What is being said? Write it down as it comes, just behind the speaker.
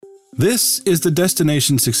This is the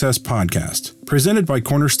Destination Success Podcast, presented by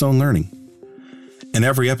Cornerstone Learning. In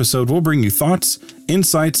every episode, we'll bring you thoughts,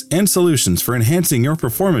 insights, and solutions for enhancing your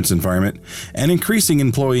performance environment and increasing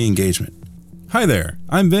employee engagement. Hi there,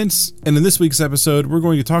 I'm Vince, and in this week's episode, we're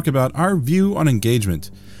going to talk about our view on engagement,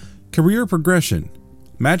 career progression,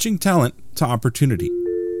 matching talent to opportunity.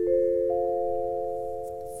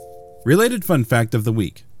 Related fun fact of the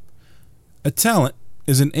week. A talent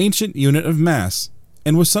is an ancient unit of mass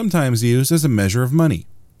and was sometimes used as a measure of money.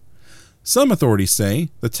 Some authorities say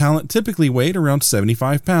the talent typically weighed around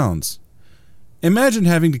 75 pounds. Imagine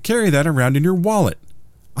having to carry that around in your wallet.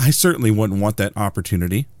 I certainly wouldn't want that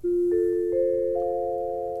opportunity.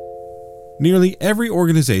 Nearly every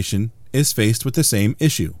organization is faced with the same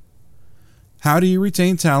issue. How do you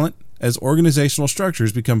retain talent as organizational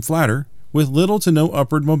structures become flatter with little to no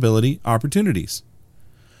upward mobility opportunities?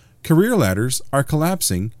 Career ladders are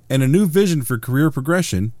collapsing and a new vision for career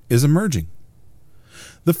progression is emerging.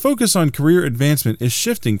 The focus on career advancement is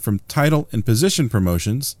shifting from title and position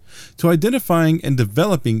promotions to identifying and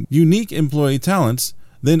developing unique employee talents,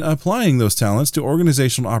 then applying those talents to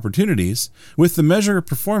organizational opportunities with the measure of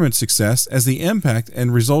performance success as the impact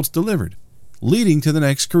and results delivered, leading to the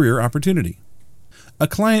next career opportunity. A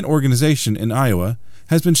client organization in Iowa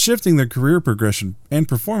has been shifting their career progression and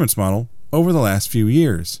performance model over the last few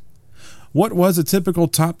years. What was a typical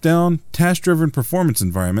top-down, task-driven performance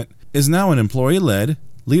environment is now an employee-led,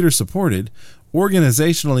 leader-supported,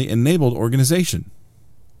 organizationally enabled organization.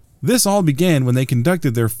 This all began when they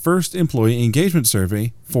conducted their first employee engagement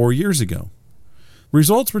survey 4 years ago.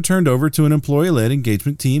 Results were turned over to an employee-led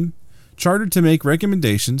engagement team, chartered to make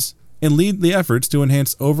recommendations and lead the efforts to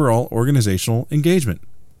enhance overall organizational engagement.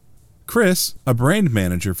 Chris, a brand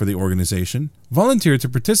manager for the organization, volunteered to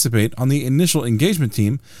participate on the initial engagement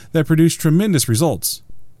team that produced tremendous results,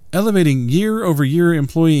 elevating year-over-year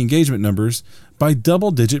employee engagement numbers by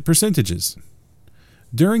double-digit percentages.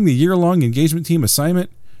 During the year-long engagement team assignment,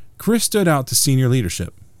 Chris stood out to senior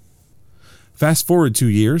leadership. Fast forward 2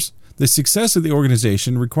 years, the success of the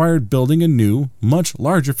organization required building a new, much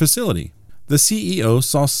larger facility. The CEO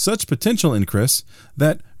saw such potential in Chris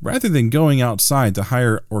that, rather than going outside to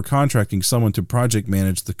hire or contracting someone to project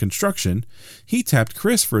manage the construction, he tapped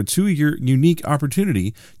Chris for a 2-year unique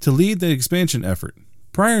opportunity to lead the expansion effort.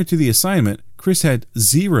 Prior to the assignment, Chris had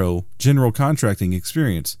 0 general contracting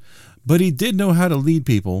experience, but he did know how to lead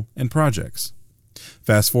people and projects.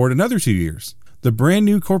 Fast forward another 2 years. The brand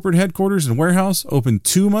new corporate headquarters and warehouse opened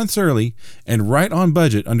 2 months early and right on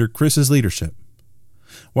budget under Chris's leadership.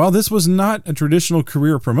 While this was not a traditional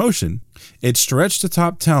career promotion, it stretched the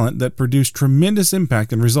top talent that produced tremendous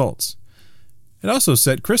impact and results. It also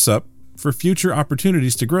set Chris up for future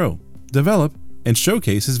opportunities to grow, develop, and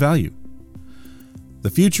showcase his value. The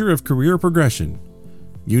future of career progression.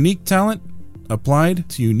 Unique talent applied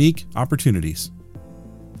to unique opportunities.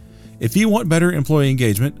 If you want better employee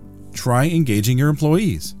engagement, try engaging your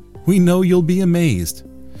employees. We know you'll be amazed.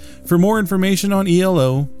 For more information on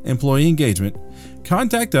ELO, employee engagement,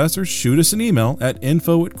 contact us or shoot us an email at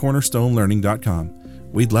info@cornerstonelearning.com.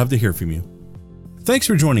 We'd love to hear from you. Thanks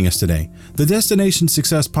for joining us today. The Destination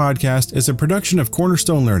Success Podcast is a production of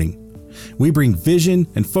Cornerstone Learning. We bring vision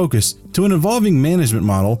and focus to an evolving management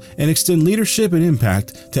model and extend leadership and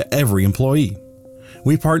impact to every employee.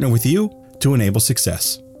 We partner with you to enable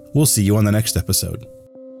success. We'll see you on the next episode.